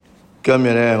今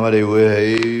日咧，我哋會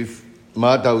喺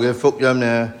馬竇嘅福音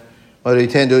咧，我哋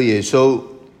聽到耶穌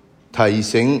提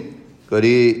醒嗰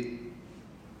啲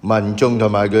民眾同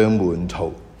埋佢嘅門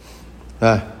徒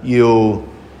要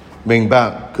明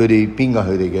白佢哋邊個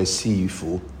佢哋嘅師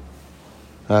傅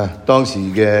當時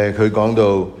嘅佢講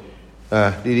到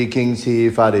呢啲經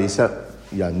師法利塞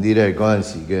人啲咧，嗰陣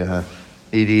時嘅呢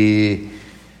啲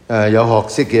有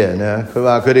學識嘅人咧，佢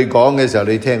話佢哋講嘅時候，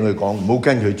你聽佢講，唔好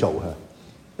跟佢做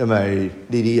因為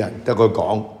呢啲人得佢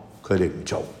講，佢哋唔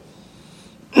做。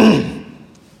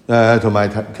同埋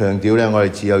強調咧，我哋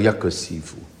只有一個師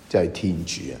傅，即係天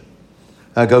主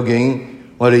究竟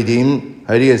我哋點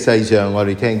喺呢個世上，我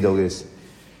哋聽到嘅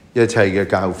一切嘅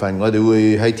教訓，我哋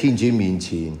會喺天主面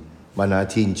前問下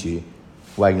天主，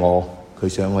為佢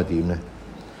想我點呢？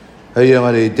係讓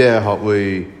我哋即係學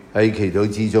會喺祈禱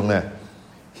之中咧，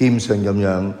謙遜咁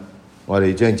樣，我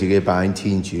哋將自己擺喺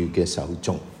天主嘅手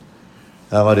中。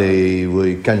我哋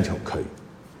會跟從佢，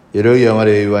亦都讓我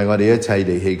哋為我哋一切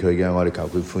離棄佢嘅，我哋求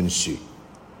佢寬恕。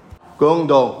恭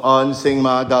讀按聖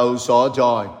馬竇所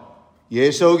載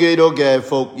耶穌基督嘅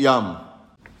福音。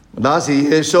那時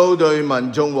耶穌對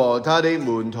民眾和他的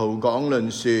門徒講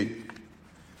論說：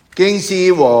經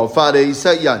師和法利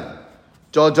塞人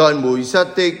坐在梅瑟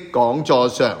的講座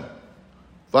上，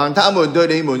凡他們對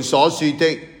你們所說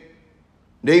的，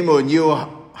你們要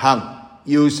行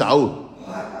要守，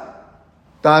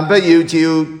但不要照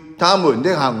他們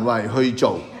的行為去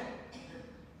做，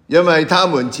因為他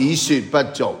們只說不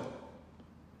做。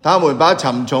他們把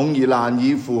沉重而難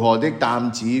以負荷的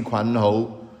擔子捆好，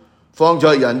放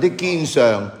在人的肩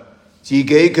上，自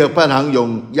己卻不肯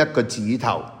用一個指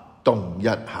頭動一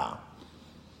下。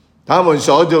他們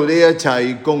所做的一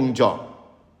切工作，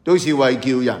都是為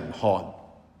叫人看。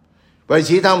為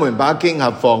此，他們把經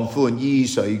匣放寬，衣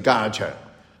水加長。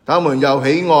他們又喜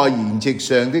愛筵席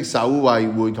上的首位，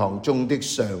會堂中的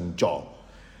上座，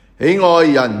喜愛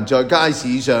人在街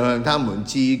市上向他們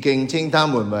致敬，稱他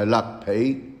們為勒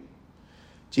彼。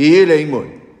至於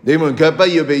你們卻不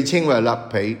要被稱為勒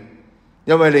彼，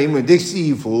因為你們的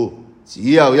師傅只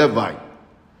有一位。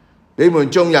你們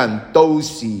眾人都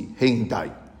是兄弟，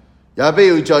也不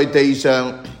要在地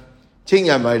上稱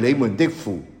人為你們的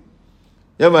父，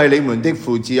因為你們的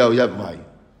父只有一位，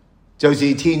就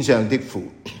是天上的父。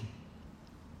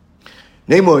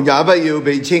你們也不要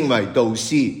被稱為導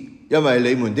師，因為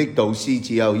你們的導師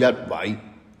只有一位，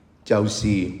就是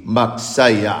默西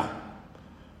亞。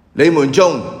你們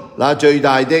中那最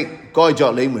大的，該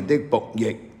作你們的僕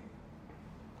役。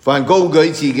凡高舉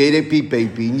自己的，必被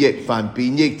貶抑；凡貶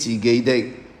抑自己的，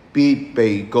必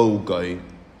被高舉。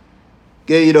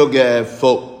基督嘅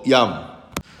福音。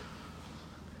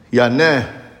人呢，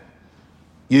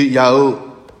越有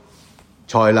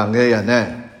才能嘅人呢，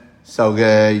受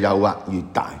嘅誘惑越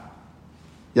大，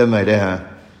因為咧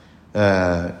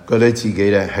覺得自己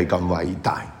咧係咁偉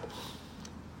大，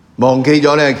忘記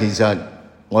咗咧其實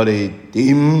我哋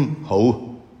點好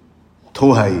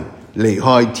都係離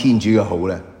開天主嘅好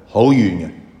咧，好遠嘅。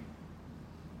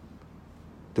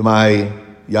同埋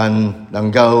人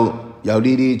能夠有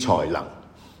呢啲才能，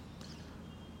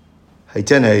係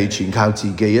真係全靠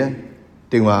自己啊，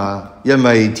定話因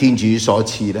為天主所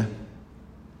賜咧？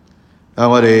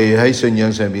我哋喺信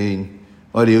仰上面，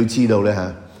我哋要知道咧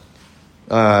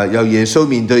由耶穌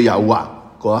面對誘惑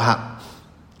嗰一刻，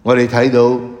我哋睇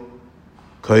到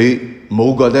佢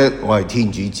冇覺得我係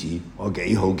天主子，我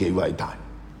幾好幾偉大。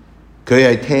佢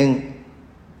係聽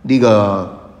呢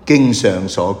個經上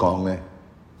所講咧，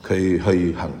佢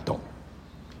去行動，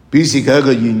表示佢係一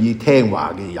個願意聽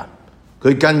話嘅人。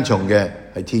佢跟從嘅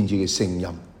係天主嘅聲音，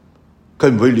佢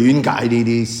唔會亂解呢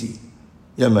啲事，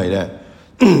因為咧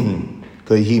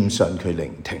佢謙遜，佢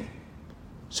聆聽。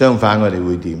相反，我哋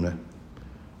會點呢？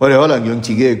我哋可能用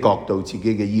自己嘅角度、自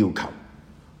己嘅要求，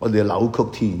我哋扭曲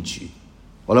天主。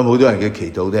我諗好多人嘅祈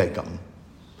禱都係咁。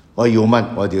我要乜，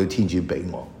我哋要天主俾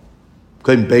我。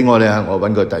佢唔俾我咧，我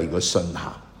揾個第二個信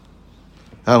下。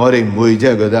我哋唔會即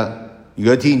係覺得，如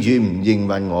果天主唔應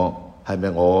允我，係咪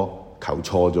我求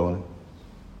錯咗咧？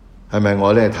係咪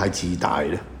我咧太自大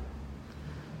咧？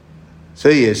所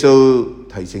以耶穌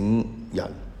提醒人。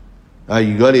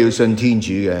如果你要信天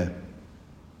主嘅，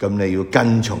咁你要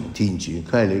跟從天主，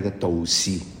佢係你嘅導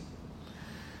師。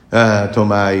同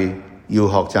埋要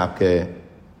學習嘅，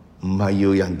唔係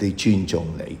要人哋尊重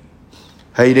你，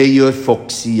係你要服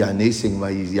侍人，你成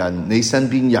為人，你身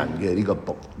邊人嘅呢個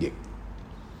僕役。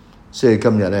所以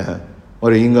今日咧，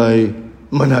我哋應該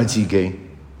問下自己，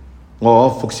我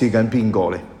服侍緊邊個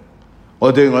咧？我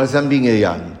對我身邊嘅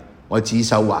人，我指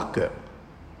手畫腳，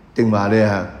定話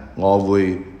咧我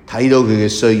會睇到佢嘅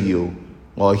需要，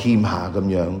我謙下咁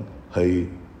樣去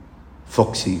服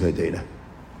侍佢哋呢？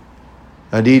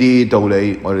呢啲道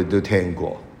理我哋都聽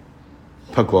過，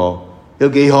不過有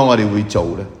幾可我哋會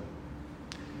做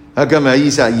呢？今日以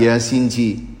撒亞先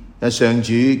知，上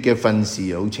主嘅訓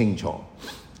示好清楚，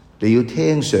你要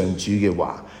聽上主嘅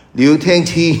話，你要聽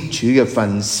天主嘅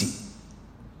訓示，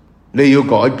你要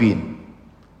改變，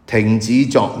停止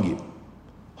作孽，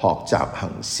學習行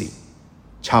善，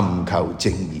尋求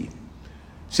正義。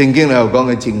聖經裏頭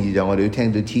講嘅正義就係我哋要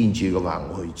聽到天主嘅話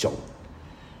我去做。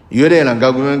如果你係能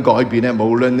夠咁樣改變咧，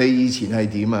無論你以前係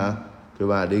點啊，佢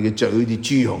話你嘅罪好似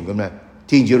朱紅咁咧，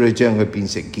天主都將佢變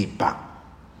成潔白。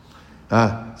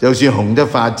就算紅得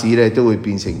發紫咧，都會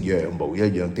變成羊毛一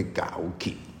樣的皎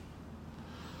潔。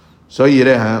所以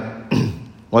咧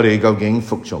我哋究竟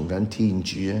服從緊天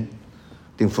主咧，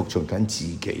定服從緊自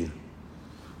己？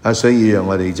所以讓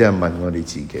我哋真係問我哋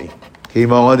自己，期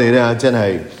望我哋咧真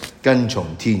係跟從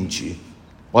天主。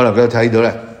我能夠睇到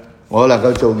咧，我能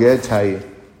夠做嘅一切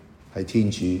係天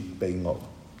主俾我，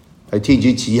係天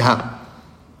主此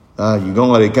刻如果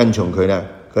我哋跟從佢咧，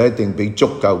佢一定俾足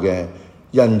夠嘅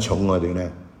恩寵我哋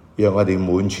咧，讓我哋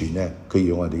滿全咧佢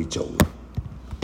要我哋做嘅。